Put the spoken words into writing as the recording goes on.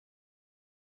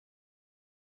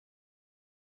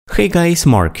Hey guys,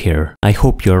 Mark here. I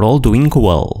hope you're all doing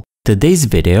well. Today's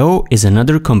video is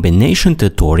another combination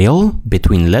tutorial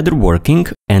between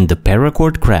leatherworking and the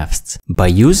paracord crafts. By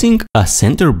using a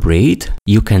center braid,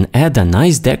 you can add a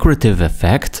nice decorative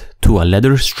effect to a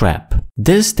leather strap.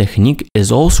 This technique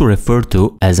is also referred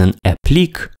to as an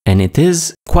applique, and it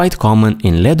is quite common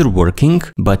in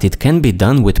leatherworking, but it can be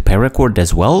done with paracord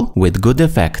as well with good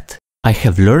effect. I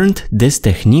have learned this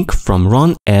technique from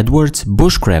Ron Edwards'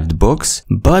 bushcraft books,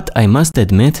 but I must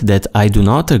admit that I do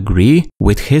not agree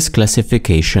with his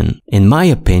classification. In my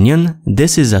opinion,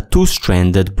 this is a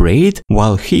two-stranded braid,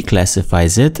 while he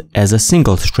classifies it as a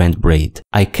single-strand braid.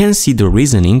 I can see the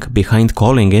reasoning behind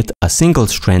calling it a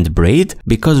single-strand braid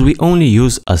because we only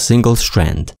use a single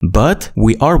strand. But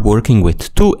we are working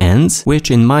with two ends,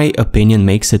 which in my opinion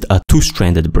makes it a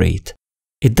two-stranded braid.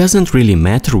 It doesn't really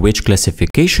matter which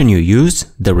classification you use,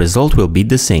 the result will be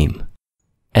the same.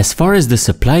 As far as the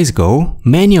supplies go,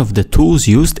 many of the tools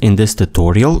used in this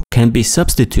tutorial can be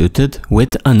substituted with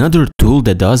another tool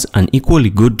that does an equally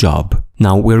good job.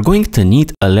 Now we're going to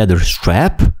need a leather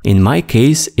strap. In my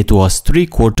case, it was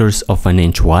 3/4 of an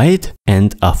inch wide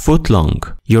and a foot long.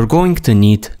 You're going to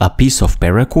need a piece of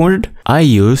paracord. I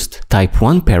used type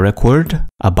 1 paracord,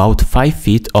 about 5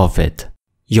 feet of it.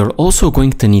 You're also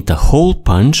going to need a hole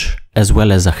punch as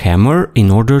well as a hammer in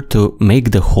order to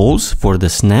make the holes for the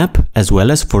snap as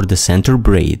well as for the center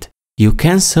braid. You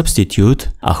can substitute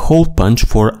a hole punch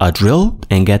for a drill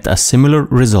and get a similar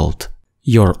result.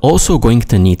 You're also going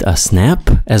to need a snap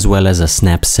as well as a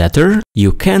snap setter.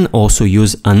 You can also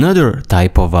use another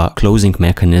type of a closing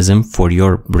mechanism for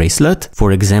your bracelet,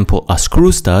 for example a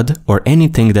screw stud or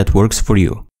anything that works for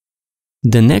you.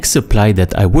 The next supply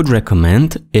that I would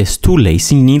recommend is 2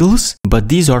 lacing needles, but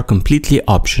these are completely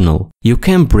optional. You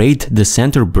can braid the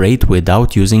center braid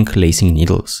without using lacing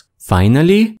needles.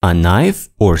 Finally, a knife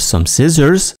or some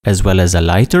scissors as well as a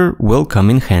lighter will come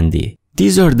in handy.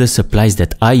 These are the supplies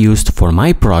that I used for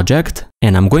my project,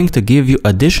 and I'm going to give you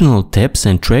additional tips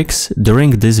and tricks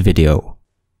during this video.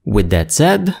 With that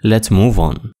said, let's move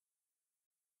on.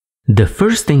 The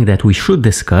first thing that we should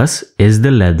discuss is the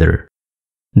leather.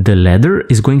 The leather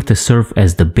is going to serve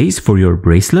as the base for your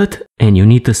bracelet, and you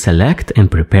need to select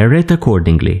and prepare it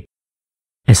accordingly.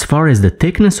 As far as the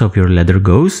thickness of your leather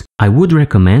goes, I would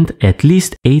recommend at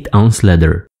least 8-ounce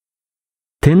leather.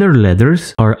 Thinner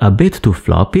leathers are a bit too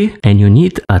floppy, and you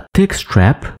need a thick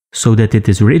strap so that it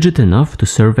is rigid enough to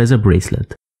serve as a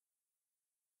bracelet.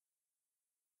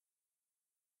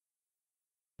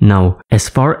 Now, as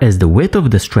far as the width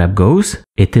of the strap goes,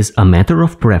 it is a matter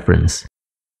of preference.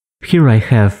 Here I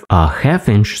have a 1/2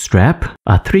 inch strap,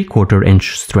 a 3/4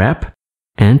 inch strap,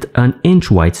 and an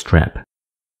inch wide strap.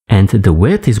 And the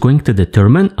width is going to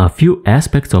determine a few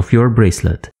aspects of your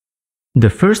bracelet.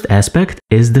 The first aspect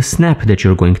is the snap that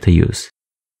you're going to use.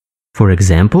 For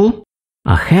example,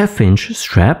 a 1/2 inch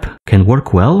strap can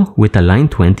work well with a line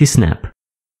 20 snap.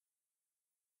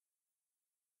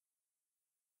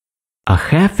 A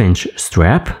 1/2 inch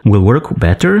strap will work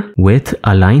better with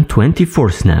a line 24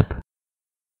 snap.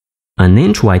 An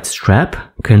inch wide strap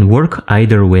can work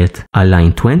either with a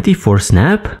line 24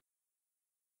 snap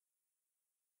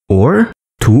or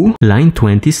 2 line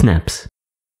 20 snaps.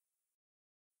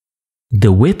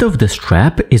 The width of the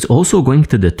strap is also going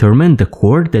to determine the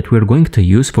cord that we're going to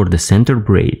use for the center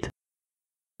braid.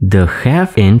 The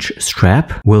 1/2 inch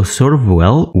strap will serve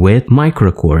well with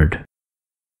microcord.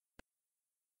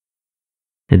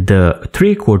 The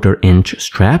 3/4 inch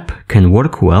strap can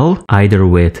work well either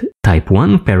with type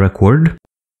 1 paracord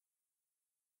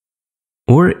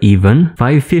or even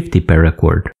 550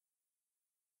 paracord.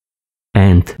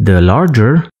 And the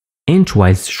larger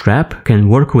inch-wide strap can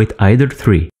work with either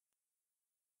 3.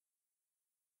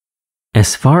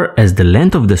 As far as the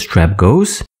length of the strap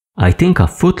goes, I think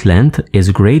a foot length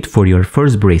is great for your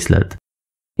first bracelet.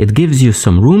 It gives you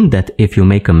some room that if you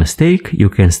make a mistake, you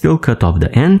can still cut off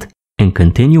the end and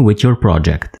continue with your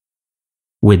project.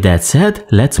 With that said,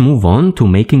 let's move on to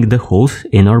making the holes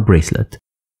in our bracelet.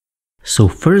 So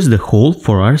first the hole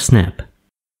for our snap.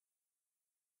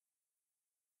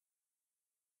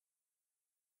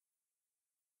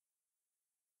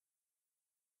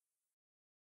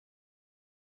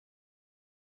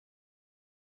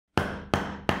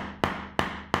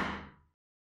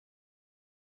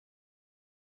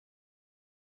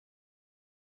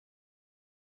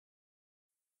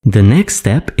 The next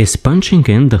step is punching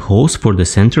in the holes for the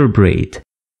center braid.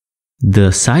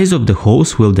 The size of the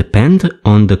holes will depend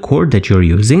on the cord that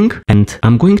you're using, and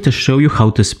I'm going to show you how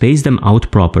to space them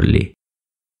out properly.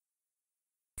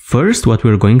 First, what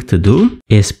we're going to do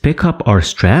is pick up our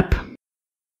strap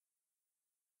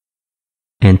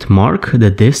and mark the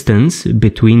distance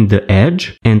between the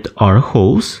edge and our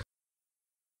holes,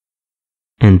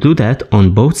 and do that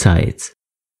on both sides.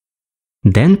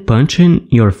 Then punch in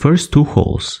your first 2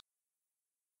 holes.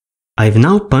 I've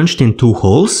now punched in 2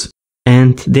 holes,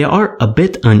 and they are a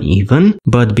bit uneven,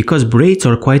 but because braids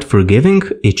are quite forgiving,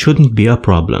 it shouldn't be a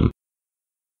problem.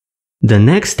 The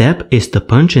next step is to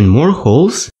punch in more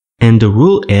holes, and the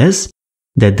rule is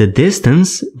that the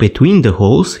distance between the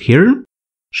holes here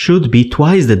should be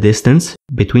twice the distance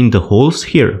between the holes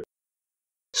here.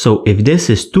 So if this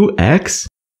is 2x,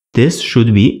 this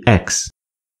should be x,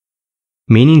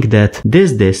 meaning that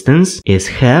this distance is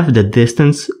half the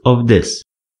distance of this.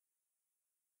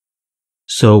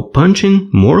 So punch in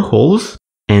more holes,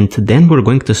 and then we're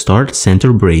going to start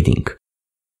center braiding.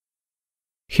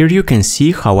 Here you can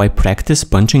see how I practice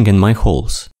punching in my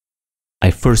holes.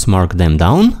 I first mark them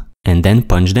down and then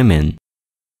punch them in.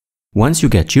 Once you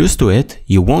get used to it,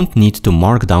 you won't need to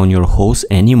mark down your holes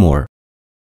anymore.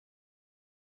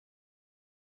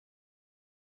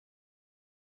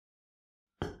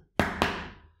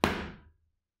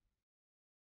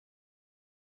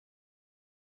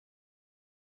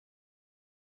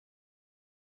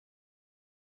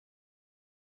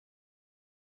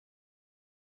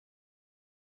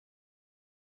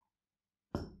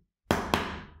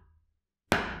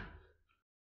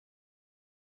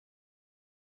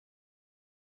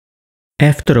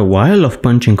 After a while of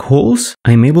punching holes,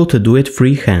 I'm able to do it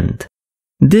freehand.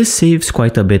 This saves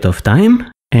quite a bit of time,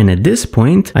 and at this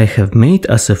point I have made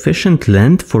a sufficient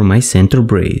length for my center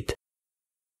braid.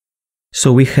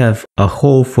 So we have a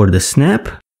hole for the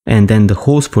snap, and then the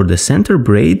holes for the center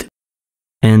braid,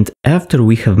 and after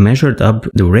we have measured up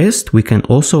the rest, we can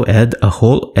also add a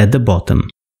hole at the bottom.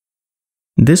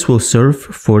 This will serve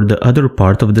for the other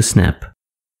part of the snap.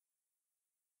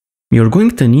 You're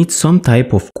going to need some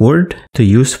type of cord to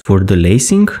use for the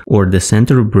lacing or the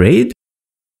center braid,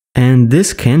 and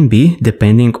this can be,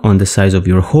 depending on the size of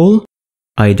your hole,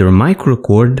 either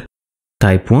microcord,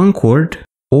 type 1 cord,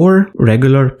 or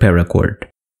regular paracord.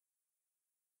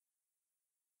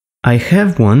 I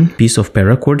have one piece of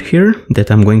paracord here that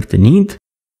I'm going to need,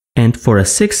 and for a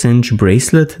 6-inch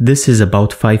bracelet this is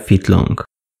about 5 feet long.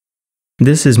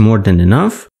 This is more than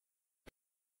enough.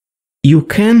 You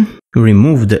can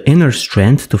remove the inner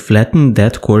strand to flatten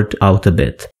that cord out a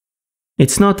bit.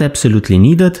 It's not absolutely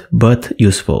needed, but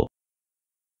useful.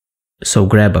 So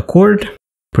grab a cord,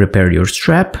 prepare your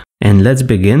strap, and let's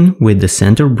begin with the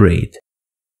center braid.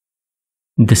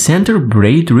 The center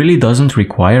braid really doesn't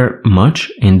require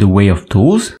much in the way of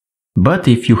tools, but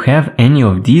if you have any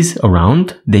of these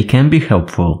around, they can be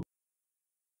helpful.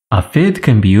 A fid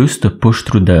can be used to push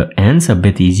through the ends a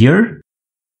bit easier,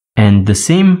 and the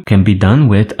same can be done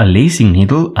with a lacing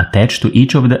needle attached to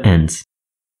each of the ends.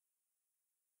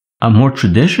 A more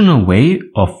traditional way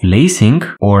of lacing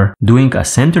or doing a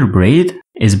center braid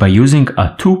is by using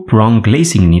a 2-prong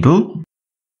lacing needle.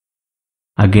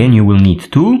 Again, you will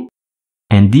need 2,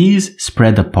 and these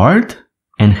spread apart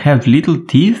and have little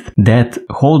teeth that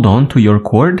hold on to your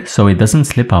cord so it doesn't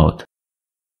slip out.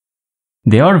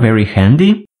 They are very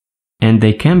handy, and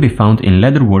they can be found in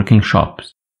leatherworking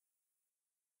shops.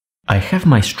 I have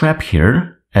my strap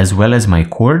here, as well as my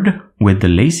cord with the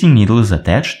lacing needles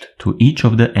attached to each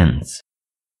of the ends.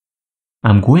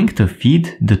 I'm going to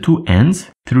feed the 2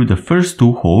 ends through the first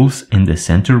 2 holes in the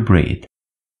center braid.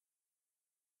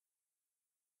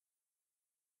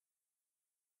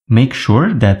 Make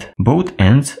sure that both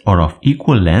ends are of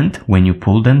equal length when you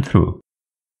pull them through.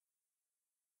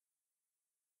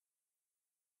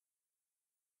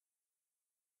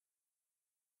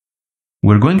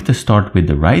 We're going to start with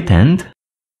the right end,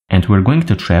 and we're going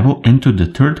to travel into the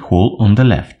 3rd hole on the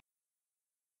left.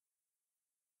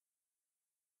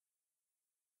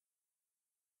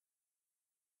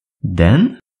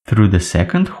 Then through the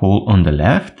 2nd hole on the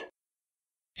left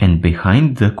and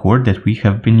behind the cord that we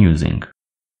have been using,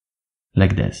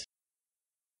 like this.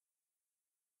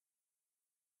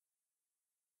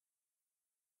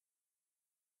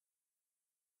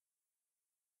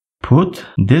 Put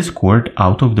this cord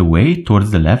out of the way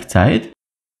towards the left side.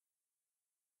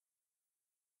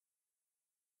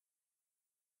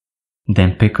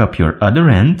 Then pick up your other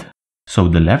end, so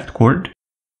the left cord,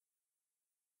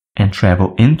 and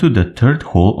travel into the 3rd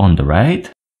hole on the right.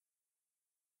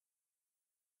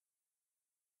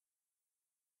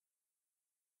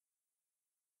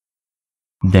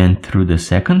 Then through the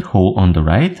 2nd hole on the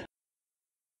right.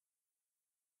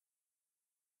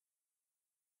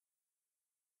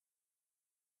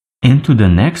 Into the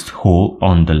next hole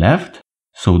on the left,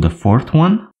 so the 4th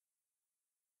one.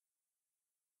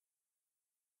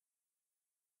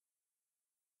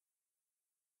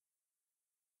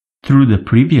 through the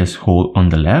previous hole on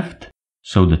the left,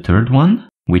 so the third one,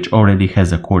 which already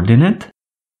has a cord in it,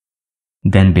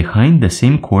 then behind the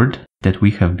same cord that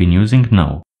we have been using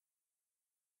now.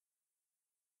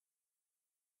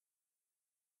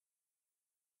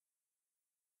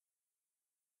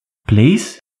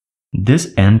 Place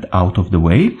this end out of the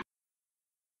way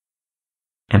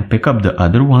and pick up the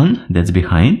other one that's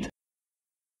behind.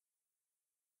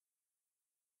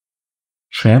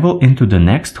 Travel into the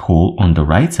next hole on the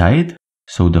right side,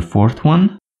 so the fourth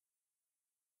one.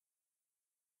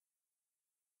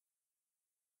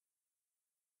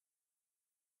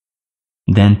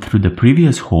 Then through the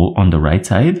previous hole on the right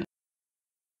side,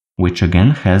 which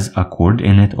again has a cord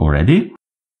in it already.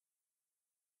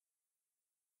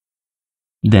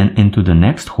 Then into the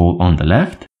next hole on the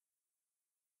left.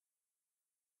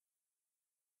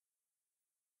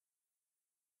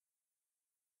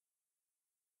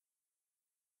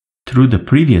 Through the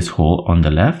previous hole on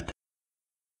the left.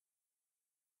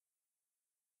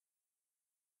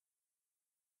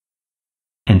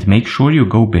 And make sure you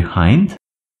go behind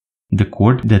the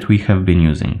cord that we have been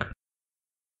using.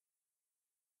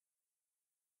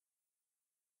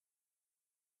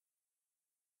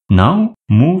 Now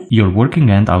move your working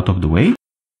end out of the way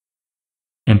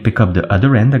and pick up the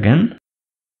other end again.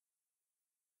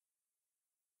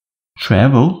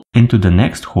 Travel into the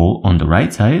next hole on the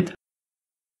right side.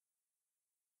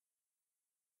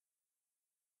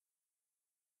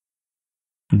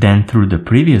 Then through the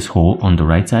previous hole on the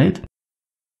right side.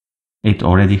 It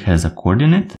already has a cord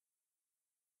in it.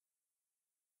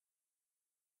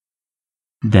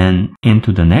 Then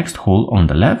into the next hole on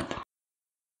the left.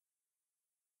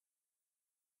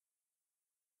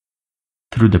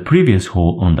 Through the previous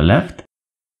hole on the left.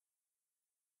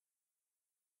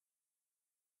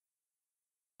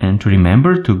 And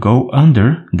remember to go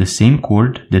under the same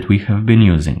cord that we have been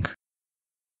using.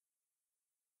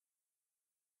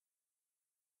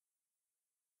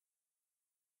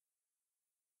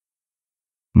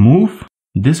 Move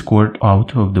this cord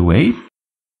out of the way.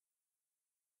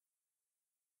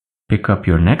 Pick up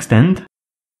your next end.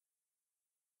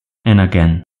 And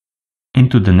again,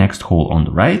 into the next hole on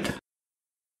the right.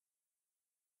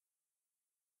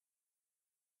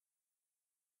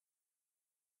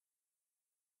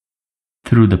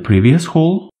 Through the previous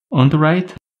hole on the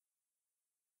right.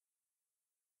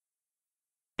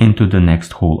 Into the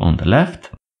next hole on the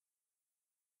left.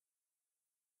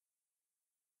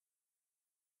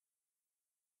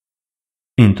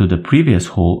 Into the previous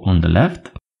hole on the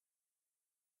left.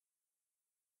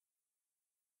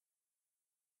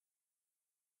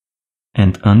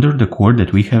 And under the cord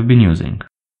that we have been using.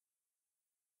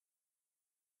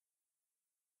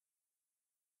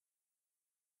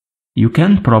 You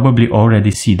can probably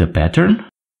already see the pattern.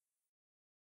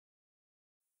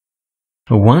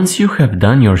 Once you have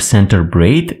done your center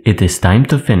braid, it is time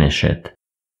to finish it.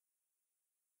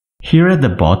 Here at the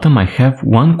bottom I have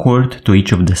one cord to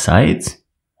each of the sides.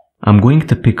 I'm going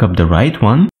to pick up the right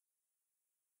one.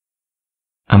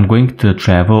 I'm going to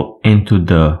travel into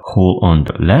the hole on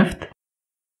the left.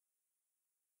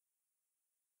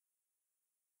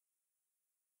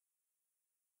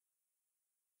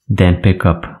 Then pick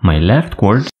up my left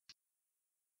cord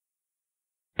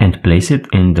and place it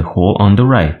in the hole on the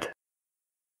right.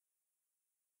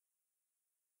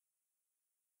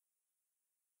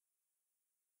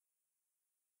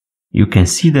 You can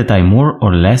see that I more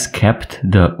or less kept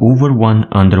the over one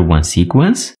under one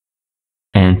sequence,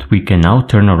 and we can now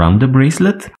turn around the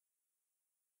bracelet.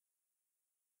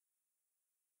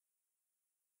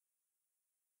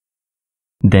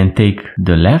 Then take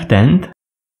the left end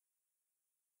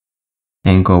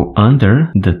and go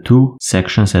under the two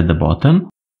sections at the bottom.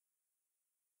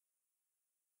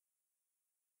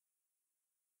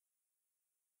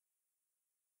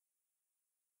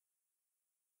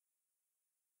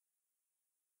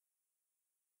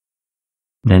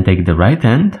 Then take the right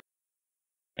end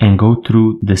and go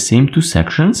through the same two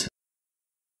sections.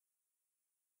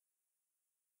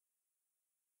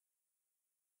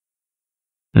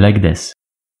 Like this.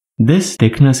 This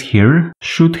thickness here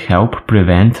should help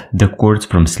prevent the cords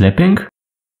from slipping,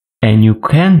 and you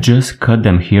can just cut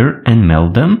them here and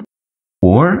melt them,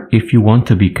 or if you want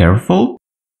to be careful,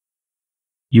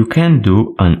 you can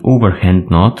do an overhand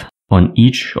knot on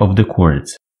each of the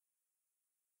cords.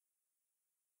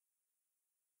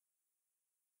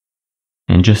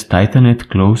 And just tighten it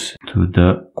close to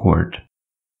the cord.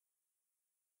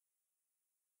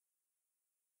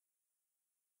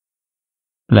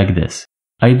 Like this.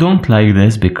 I don't like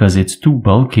this because it's too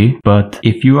bulky, but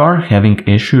if you are having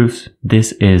issues,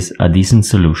 this is a decent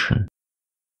solution.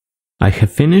 I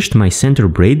have finished my center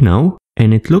braid now,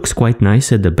 and it looks quite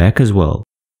nice at the back as well.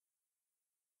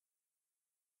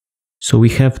 So we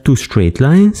have two straight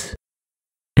lines,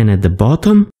 and at the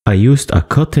bottom I used a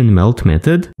cut and melt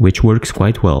method, which works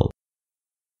quite well.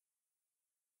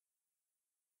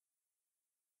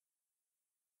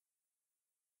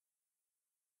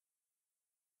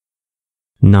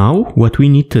 Now what we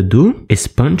need to do is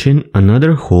punch in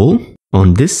another hole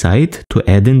on this side to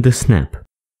add in the snap.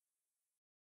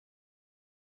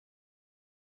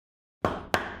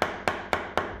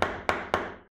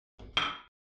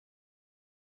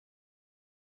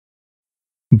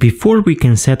 Before we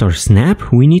can set our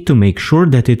snap, we need to make sure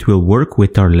that it will work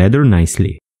with our leather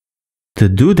nicely. To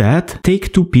do that,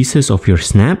 take two pieces of your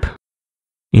snap,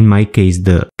 in my case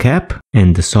the cap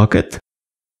and the socket.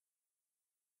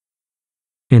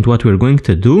 And what we're going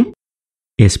to do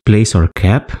is place our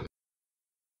cap,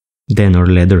 then our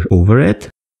leather over it,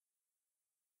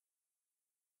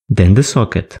 then the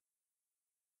socket.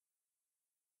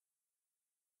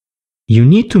 You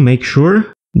need to make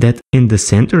sure that in the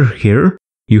center here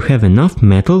you have enough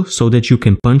metal so that you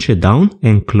can punch it down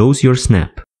and close your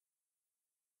snap.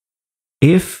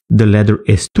 If the leather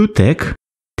is too thick,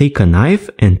 take a knife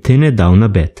and thin it down a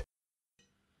bit.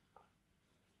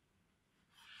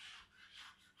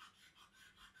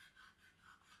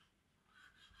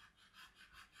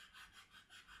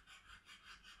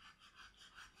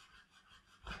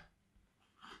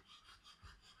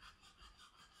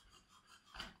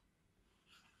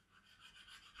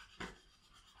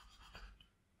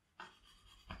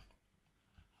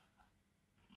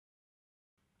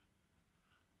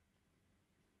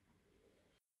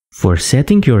 For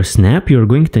setting your snap, you're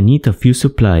going to need a few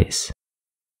supplies.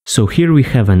 So here we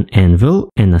have an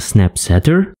anvil and a snap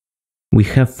setter. We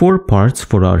have 4 parts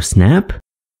for our snap,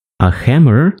 a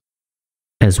hammer,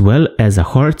 as well as a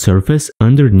hard surface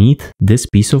underneath this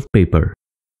piece of paper.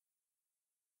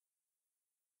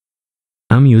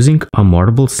 I'm using a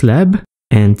marble slab,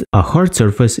 and a hard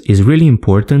surface is really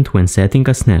important when setting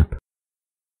a snap.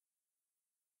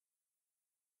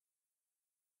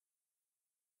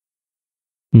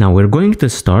 Now we're going to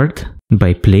start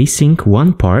by placing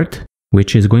one part,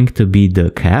 which is going to be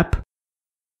the cap,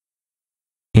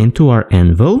 into our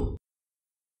anvil.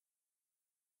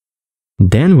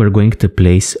 Then we're going to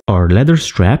place our leather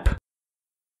strap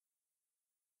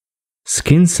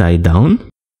skin side down.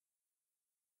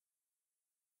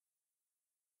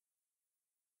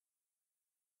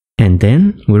 And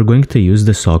then we're going to use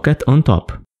the socket on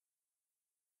top.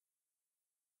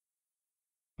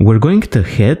 We're going to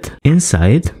hit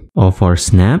inside of our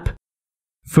snap,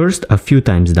 first a few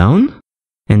times down,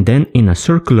 and then in a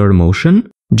circular motion,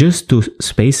 just to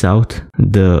space out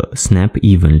the snap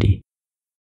evenly.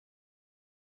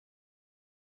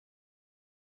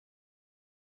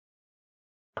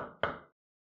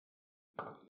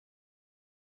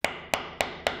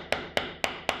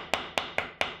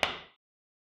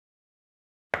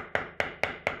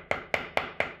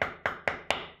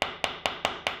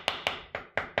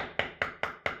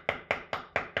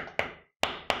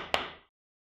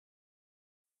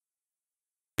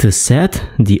 To set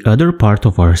the other part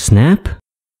of our snap,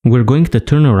 we're going to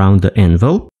turn around the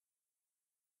anvil.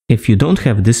 If you don't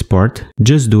have this part,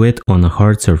 just do it on a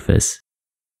hard surface.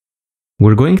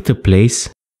 We're going to place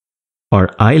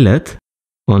our eyelet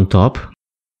on top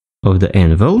of the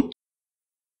anvil,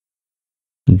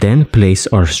 then place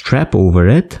our strap over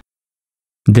it,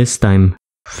 this time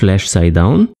flash side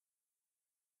down,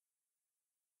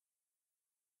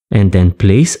 and then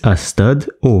place a stud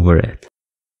over it.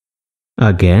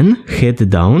 Again, hit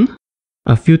down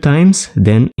a few times,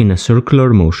 then in a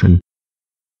circular motion.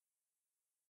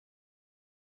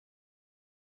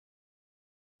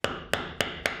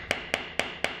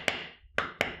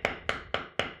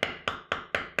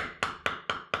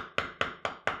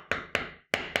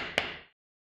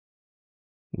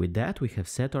 With that, we have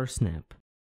set our snap.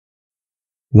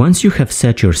 Once you have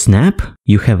set your snap,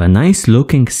 you have a nice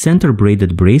looking center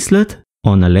braided bracelet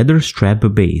on a leather strap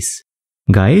base.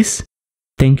 Guys,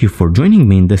 thank you for joining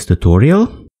me in this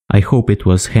tutorial. I hope it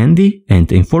was handy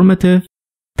and informative.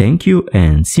 Thank you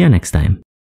and see you next time.